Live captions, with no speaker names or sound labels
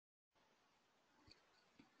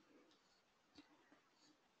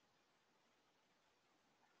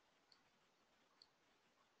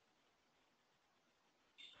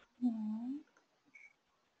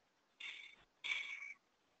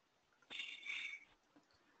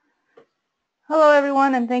Hello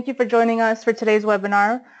everyone, and thank you for joining us for today's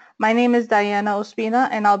webinar. My name is Diana Ospina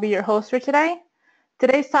and I'll be your host for today.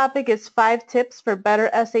 Today's topic is 5 tips for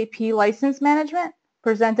better SAP license management,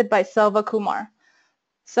 presented by Selva Kumar.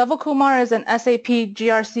 Selva Kumar is an SAP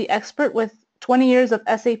GRC expert with 20 years of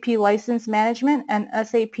SAP license management and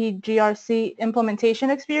SAP GRC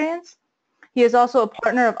implementation experience. He is also a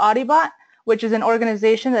partner of Audibot, which is an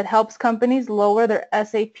organization that helps companies lower their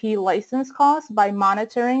SAP license costs by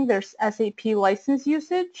monitoring their SAP license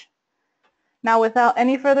usage. Now, without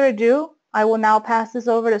any further ado, I will now pass this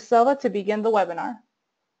over to Selva to begin the webinar.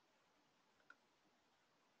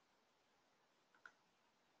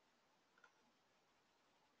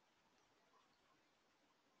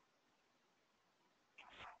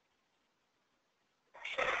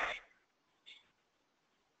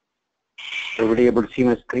 Everybody able to see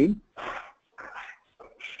my screen?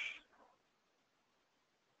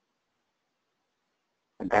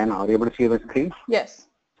 Diana, are you able to see my screen? Yes.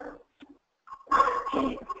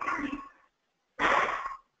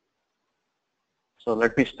 So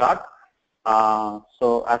let me start.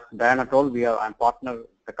 So as Diana told, I'm partner with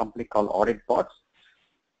a company called Audibot.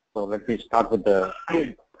 So let me start with the.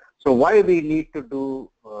 So why we need to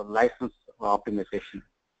do license optimization?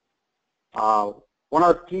 One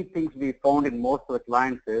of the key things we found in most of the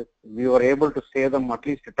clients is we were able to save them at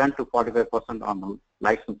least 10 to 45% on the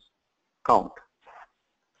license count.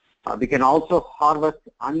 We can also harvest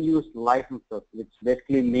unused licenses, which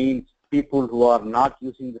basically means people who are not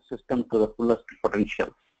using the system to the fullest potential.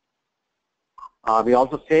 We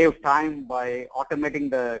also save time by automating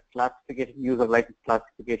the classification, user license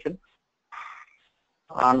classification.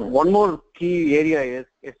 And one more key area is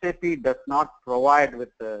SAP does not provide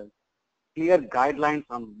with the clear guidelines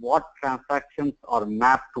on what transactions are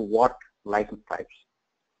mapped to what license types.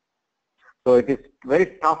 So it is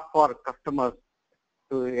very tough for customers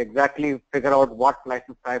to exactly figure out what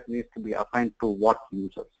license type needs to be assigned to what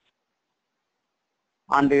users.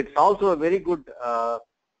 And it's also a very good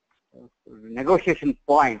negotiation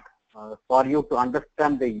point for you to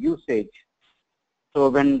understand the usage. So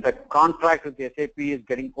when the contract with the SAP is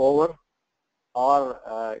getting over,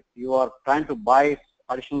 or you are trying to buy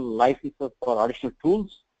additional licenses for additional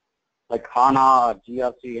tools like HANA or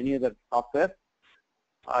GRC, any other software,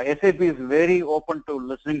 SAP is very open to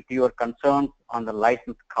listening to your concerns on the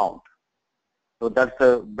license count. So that's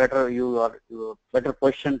a better, you are better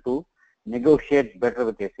position to negotiate better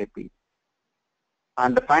with SAP.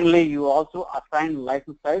 And finally, you also assign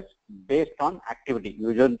license types based on activity.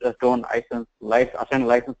 You just don't assign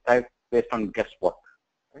license types based on guesswork.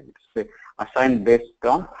 Right? It's assigned based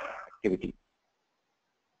on activity.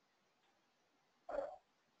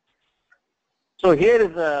 So here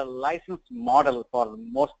is a license model for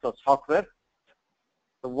most of software.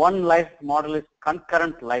 The one license model is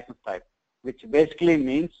concurrent license type, which basically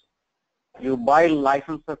means you buy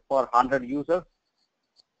licenses for 100 users,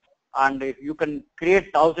 and if you can create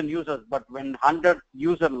 1,000 users, but when 100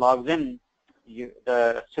 user logs in,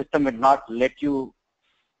 the system will not let you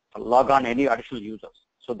log on any additional users.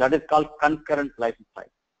 So that is called concurrent license type.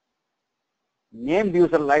 Named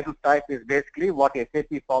user license type is basically what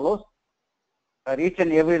SAP follows. Each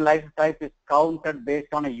and every license type is counted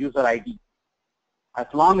based on a user ID. As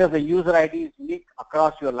long as the user ID is unique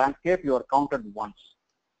across your landscape, you are counted once.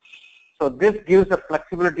 So this gives the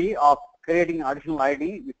flexibility of creating additional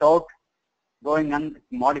ID without going and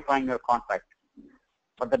modifying your contract.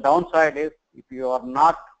 But the downside is if you are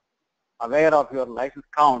not aware of your license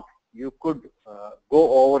count, you could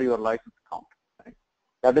go over your license count. Right?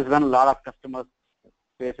 That is when a lot of customers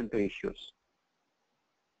face into issues.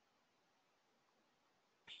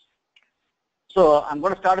 So I'm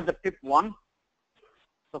going to start with the tip 1.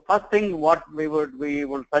 So first thing what we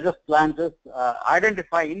will suggest clients is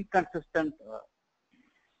identify inconsistent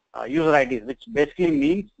user IDs, which basically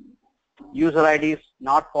means user IDs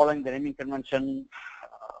not following the naming convention,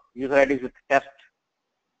 user IDs with test,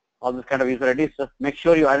 all this kind of user IDs. Just make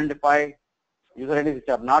sure you identify user IDs which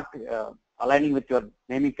are not aligning with your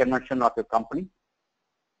naming convention of your company.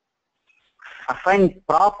 Assign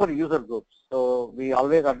proper user groups. So we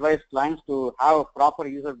always advise clients to have a proper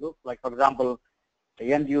user group, like for example,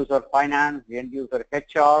 the end user finance, the end user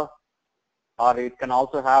HR, or it can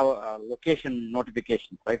also have location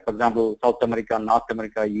notifications, right? For example, South America, North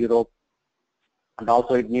America, Europe, and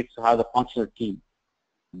also it needs to have the functional team,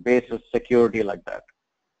 basis, security, like that.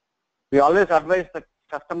 We always advise the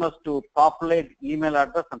customers to populate email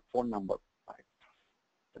address and phone number. Right?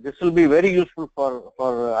 This will be very useful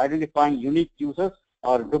for identifying unique users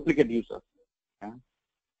or duplicate users. Okay?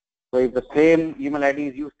 So if the same email ID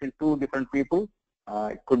is used in two different people,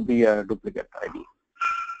 it could be a duplicate ID.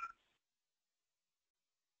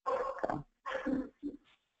 Okay.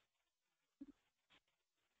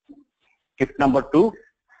 Tip number 2,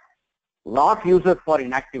 lock users for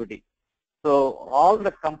inactivity. So all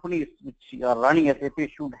the companies which are running SAP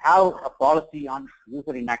should have a policy on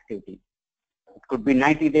user inactivity. It could be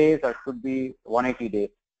 90 days or it could be 180 days.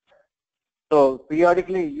 So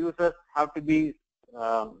periodically users have to be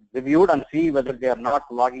reviewed and see whether they are not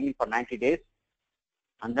logging in for 90 days,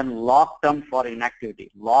 and then lock them for inactivity,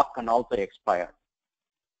 lock and also expire.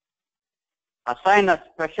 Assign a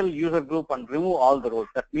special user group and remove all the roles.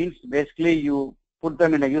 That means basically you put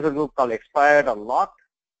them in a user group called expired or locked,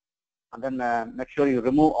 and then make sure you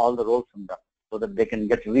remove all the roles from them so that they can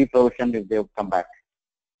get reprovisioned if they come back.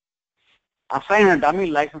 Assign a dummy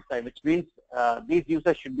license type, which means these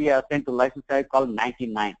users should be assigned to license type called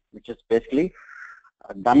 99, which is basically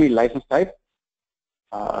a dummy license type.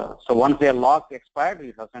 So once they are locked, expired,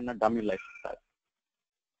 you assign a dummy license type.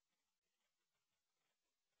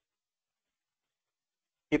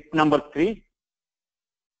 Tip number 3,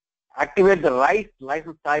 activate the right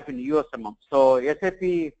license type in USMM. So SAP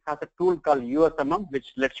has a tool called USMM,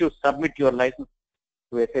 which lets you submit your license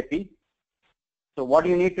to SAP. So what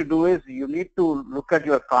you need to do is you need to look at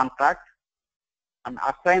your contract and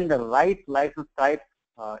assign the right license type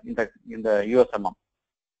in the USMM.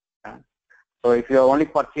 Okay. So if you have only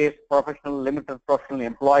purchased professional, limited professional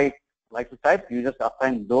employee license type, you just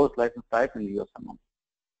assign those license types in USMM.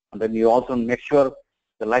 And then you also make sure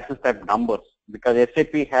the license type numbers, because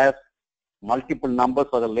SAP has multiple numbers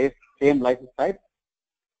for the same license type.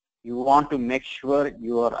 You want to make sure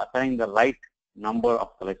you are assigning the right number of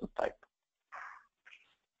the license type.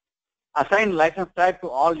 Assign license type to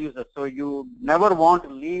all users. So you never want to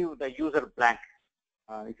leave the user blank.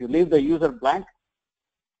 If you leave the user blank,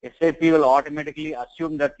 SAP will automatically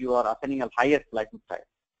assume that you are assigning a highest license type.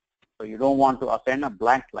 So you don't want to assign a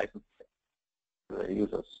blank license type to the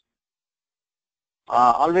users.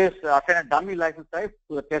 Always assign a dummy license type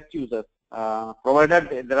to the test users,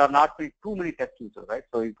 provided there are not too many test users, right?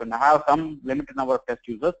 So you can have some limited number of test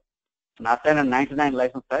users and assign a 99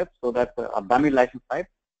 license type, so that a dummy license type,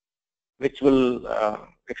 which will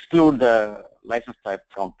exclude the license type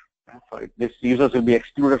count. So these users will be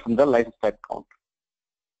excluded from the license type count.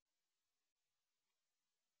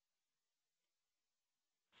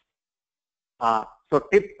 So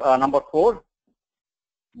tip number 4,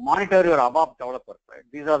 monitor your ABAP developers. Right?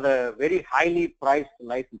 These are the very highly priced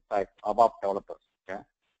license types, ABAP developers. Okay?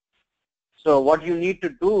 So what you need to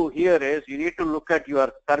do here is you need to look at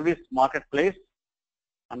your service marketplace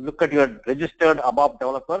and look at your registered ABAP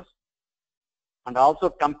developers, and also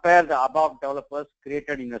compare the ABAP developers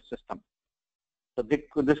created in your system. So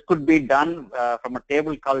this could be done from a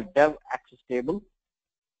table called dev access table.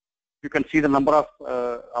 You can see the number of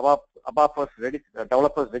ABAP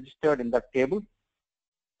developers registered in that table.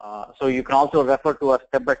 So you can also refer to a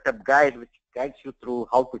step-by-step guide which guides you through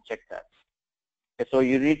how to check that. Okay, so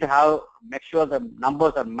you need to make sure the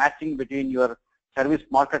numbers are matching between your service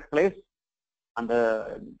marketplace and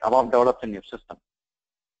the ABAP developers in your system.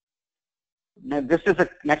 Now,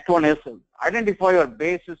 next one is identify your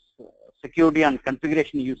basis security and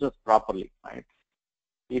configuration users properly. Right?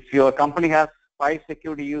 If your company has 5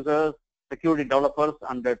 security users, security developers,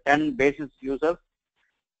 and 10 basis users,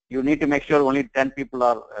 you need to make sure only 10 people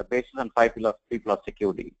are basis and 5 people are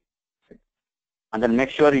security. Right? And then make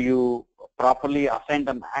sure you properly assign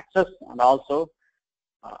them access and also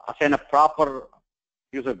assign a proper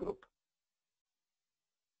user group.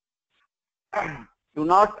 Do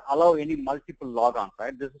not allow any multiple logons,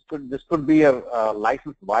 right? This could be a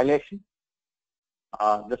license violation.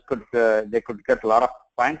 They could get a lot of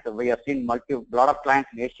fines. We have seen a lot of clients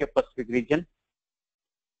in Asia Pacific region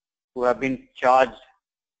who have been charged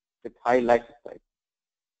with high license type.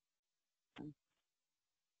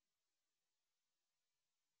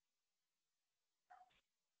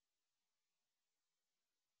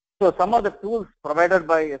 So some of the tools provided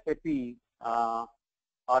by SAP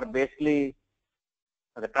are basically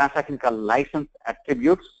the transaction called license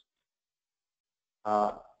attributes,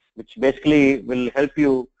 which basically will help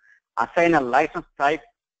you assign a license type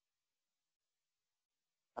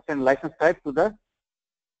to the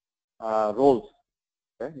roles.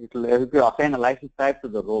 Okay? It will help you assign a license type to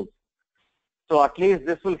the roles. So at least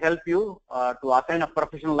this will help you to assign a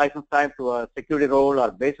professional license type to a security role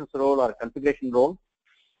or basis role or configuration role.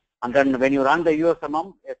 And then when you run the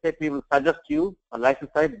USMM, SAP will suggest you a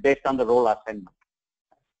license type based on the role assignment.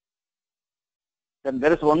 Then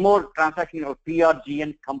there is one more transaction called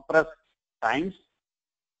PRGN compressed times.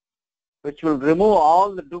 which will remove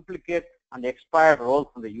all the duplicate and expired roles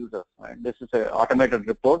from the users. Right? This is an automated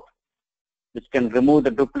report which can remove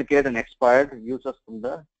the duplicate and expired users from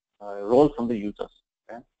the roles from the users.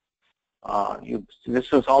 Okay?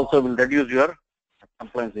 This is also will reduce your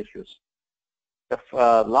compliance issues. The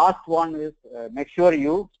last one is make sure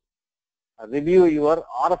you review your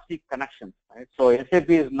RFC connections. Right? So SAP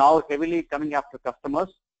is now heavily coming after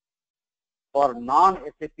customers for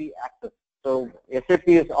non-SAP access. So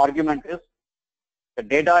SAP's argument is the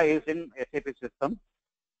data is in SAP system.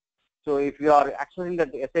 So if you are accessing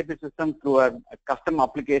the SAP system through a custom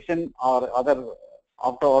application or other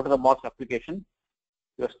out-of-the-box application,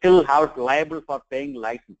 you still have liable for paying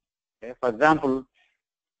license. Okay? For example,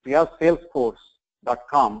 we have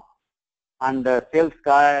Salesforce.com, and the sales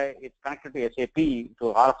guy is connected to SAP to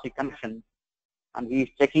RFC connection, and he's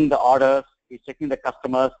checking the orders, he's checking the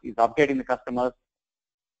customers, he's updating the customers.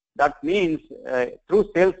 That means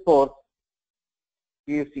through Salesforce,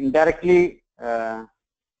 he is indirectly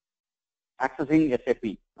accessing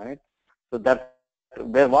SAP, right? So that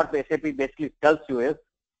what the SAP basically tells you is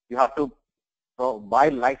you have to buy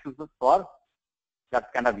licenses for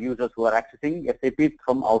that kind of users who are accessing SAP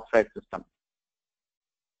from outside system.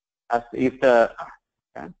 As if the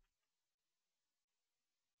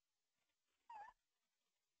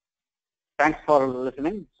Thanks for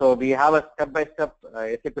listening. So we have a step-by-step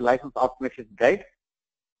SAP license optimization guide,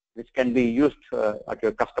 which can be used at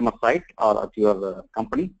your customer site or at your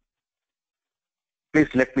company. Please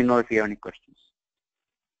let me know if you have any questions.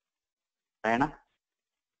 Diana?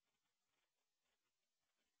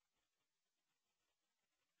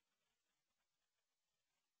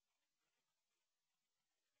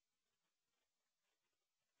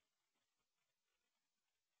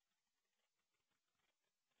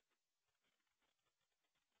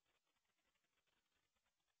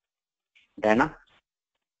 Diana?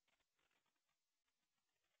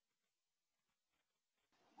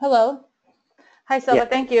 Hello. Hi, Selva. Yes.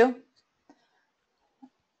 Thank you.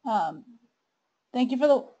 Thank you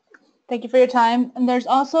for your time. And there's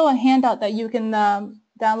also a handout that you can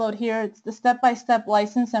download here. It's the step-by-step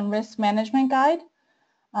license and risk management guide.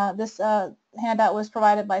 This handout was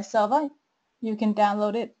provided by Selva. You can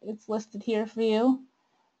download it. It's listed here for you.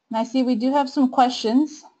 And I see we do have some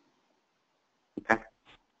questions. Okay.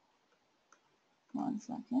 1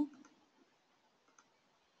 second.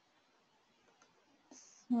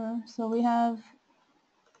 So we have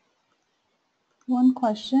one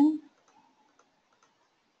question.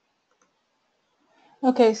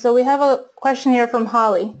 Okay, so we have a question here from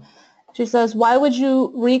Holly. She says, why would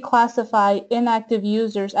you reclassify inactive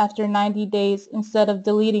users after 90 days instead of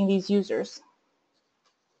deleting these users?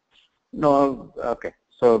 No, okay.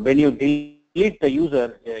 So when you delete the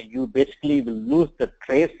user, you basically will lose the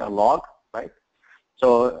trace or log, right?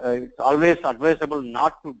 So it's always advisable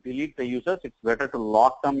not to delete the users. It's better to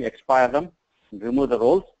lock them, expire them, remove the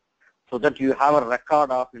roles, so that you have a record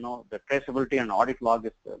of, the traceability and audit log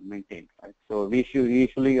is maintained, right? So we should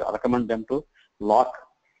usually recommend them to lock,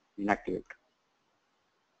 inactivate.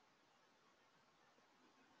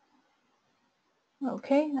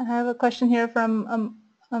 Okay, I have a question here from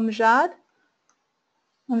Amjad.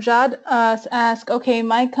 Amjad asks, okay,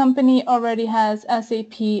 my company already has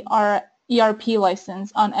SAP ERP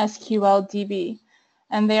license on SQL DB,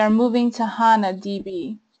 and they are moving to HANA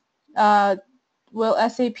DB. Will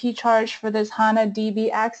SAP charge for this HANA DB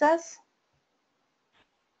access?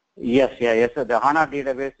 Yes. The HANA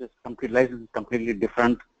database license is completely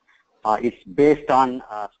different. It's based on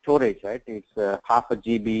storage, right? It's half a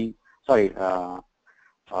GB. Sorry,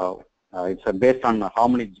 it's based on how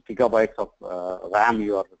many gigabytes of RAM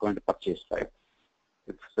you are going to purchase, right?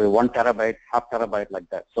 It's 1 terabyte, half terabyte, like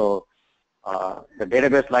that. So the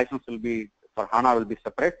database license will be for HANA will be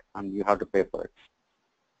separate, and you have to pay for it.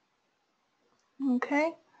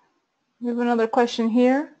 Okay. We have another question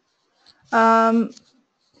here. Do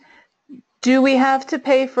we have to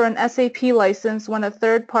pay for an SAP license when a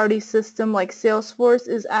third-party system like Salesforce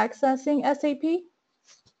is accessing SAP?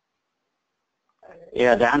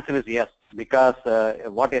 Yeah, the answer is yes, because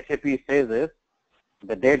what SAP says is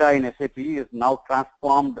the data in SAP is now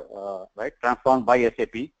transformed, transformed by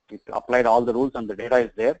SAP. It applied all the rules and the data is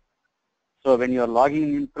there. So when you are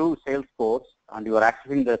logging in through Salesforce and you are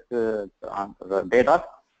accessing the data,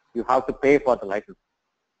 you have to pay for the license.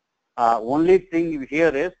 Only thing here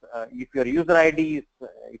is if your user ID is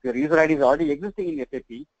already existing in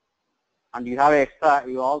SAP and you have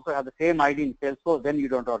you also have the same ID in Salesforce, then you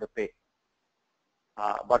don't have to pay.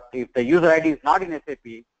 But if the user ID is not in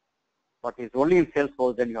SAP, but is only in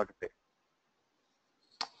Salesforce, then you have to pay.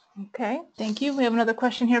 Okay, thank you. We have another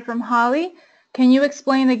question here from Holly. Can you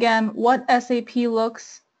explain again what SAP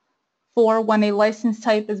looks for when a license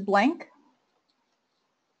type is blank?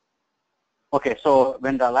 Okay, so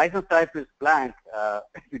when the license type is blank,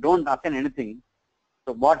 if you don't assign anything,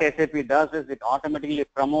 so what SAP does is it automatically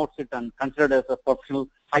promotes it and considers as a professional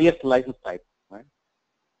highest license type, right?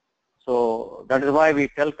 So that is why we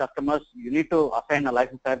tell customers you need to assign a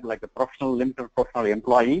license type like a professional, limited professional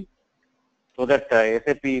employee, so that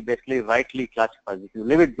SAP basically rightly classifies. If you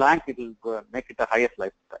leave it blank, it will make it the highest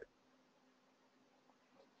license type.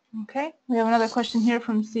 Okay, we have another question here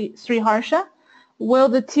from Sri Harsha. Will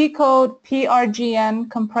the T-code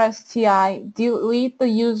PRGN compress TI delete the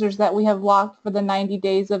users that we have locked for the 90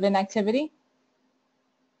 days of inactivity?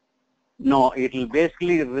 No, it will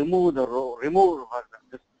basically remove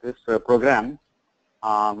this program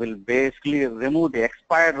will basically remove the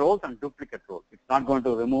expired roles and duplicate roles. It's not going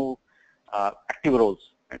to remove active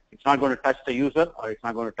roles. Right? It's not going to touch the user, or it's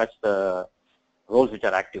not going to touch the roles which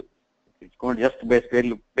are active. It's going to just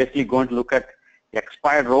basically going to look at the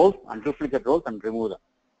expired roles and duplicate roles and remove them.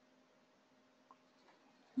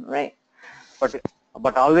 Right.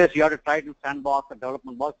 But always you have to try it in sandbox or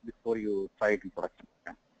development box before you try it in production.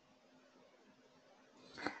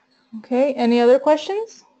 Okay, any other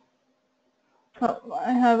questions? Oh,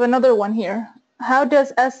 I have another one here. How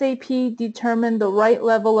does SAP determine the right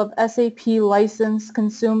level of SAP license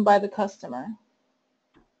consumed by the customer?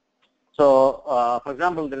 So, for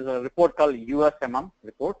example, there is a report called USMM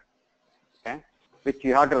report, okay, which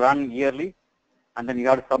you have to run yearly, and then you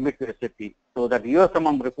have to submit to SAP. So that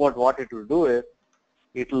USMM report, what it will do is,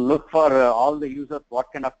 it will look for all the users,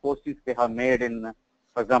 what kind of postings they have made in,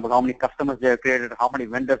 for example, how many customers they have created, how many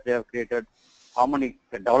vendors they have created, how many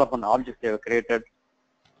development objects they have created,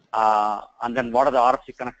 and then what are the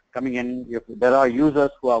RFC connections coming in. If there are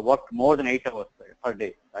users who have worked more than 8 hours per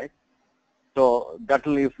day, right? So that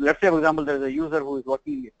will, if let's say, for example, there is a user who is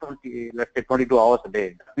working 22 hours a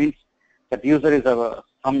day. That means that user is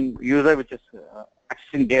some user which is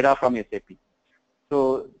accessing data from SAP.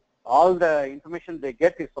 So all the information they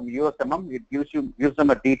get is from USMM. It gives them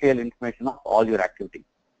a detailed information of all your activity.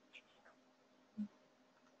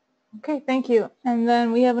 Okay, thank you. And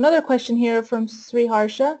then we have another question here from Sri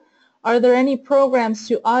Harsha. Are there any programs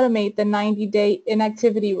to automate the 90-day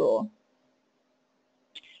inactivity rule?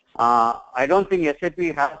 I don't think SAP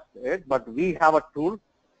has it, but we have a tool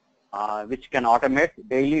which can automate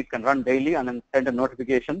daily. It can run daily and then send a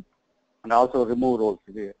notification and also remove roles.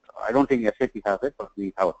 I don't think SAP has it, but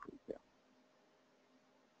we have a tool. Yeah.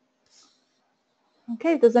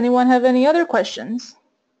 Okay, does anyone have any other questions?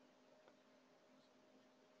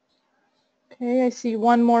 Okay, I see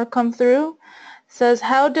one more come through. It says,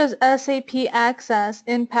 how does SAP Access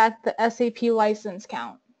impact the SAP license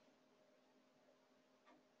count?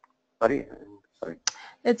 Sorry.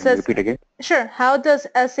 It Can says, you repeat again? Sure. How does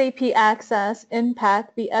SAP Access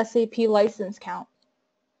impact the SAP license count?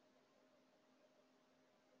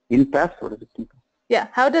 Impact? What is it? Yeah.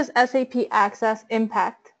 How does SAP Access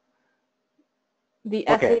impact the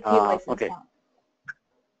SAP license count?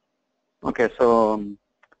 Okay.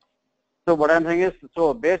 So what I'm saying is,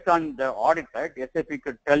 so based on the audit, right, SAP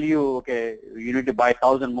could tell you, okay, you need to buy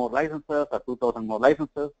 1,000 more licenses or 2,000 more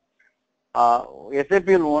licenses. SAP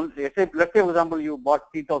will let's say, for example, you bought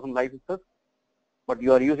 3,000 licenses, but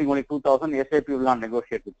you are using only 2,000. SAP will not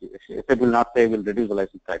negotiate with you. SAP will not say we'll reduce the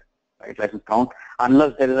license type, right, license count,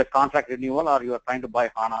 unless there is a contract renewal or you are trying to buy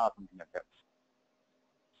HANA or something like that.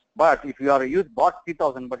 But if you are bought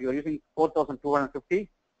 3,000, but you are using 4,250,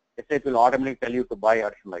 SAP will automatically tell you to buy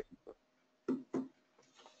additional licenses.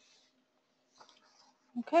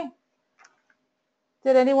 Okay.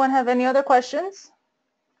 Did anyone have any other questions?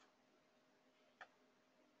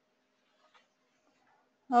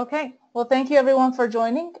 Okay. Well, thank you everyone for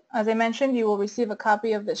joining. As I mentioned, you will receive a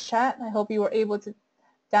copy of this chat. I hope you were able to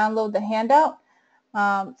download the handout.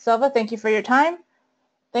 Selva, thank you for your time.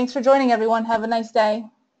 Thanks for joining everyone. Have a nice day.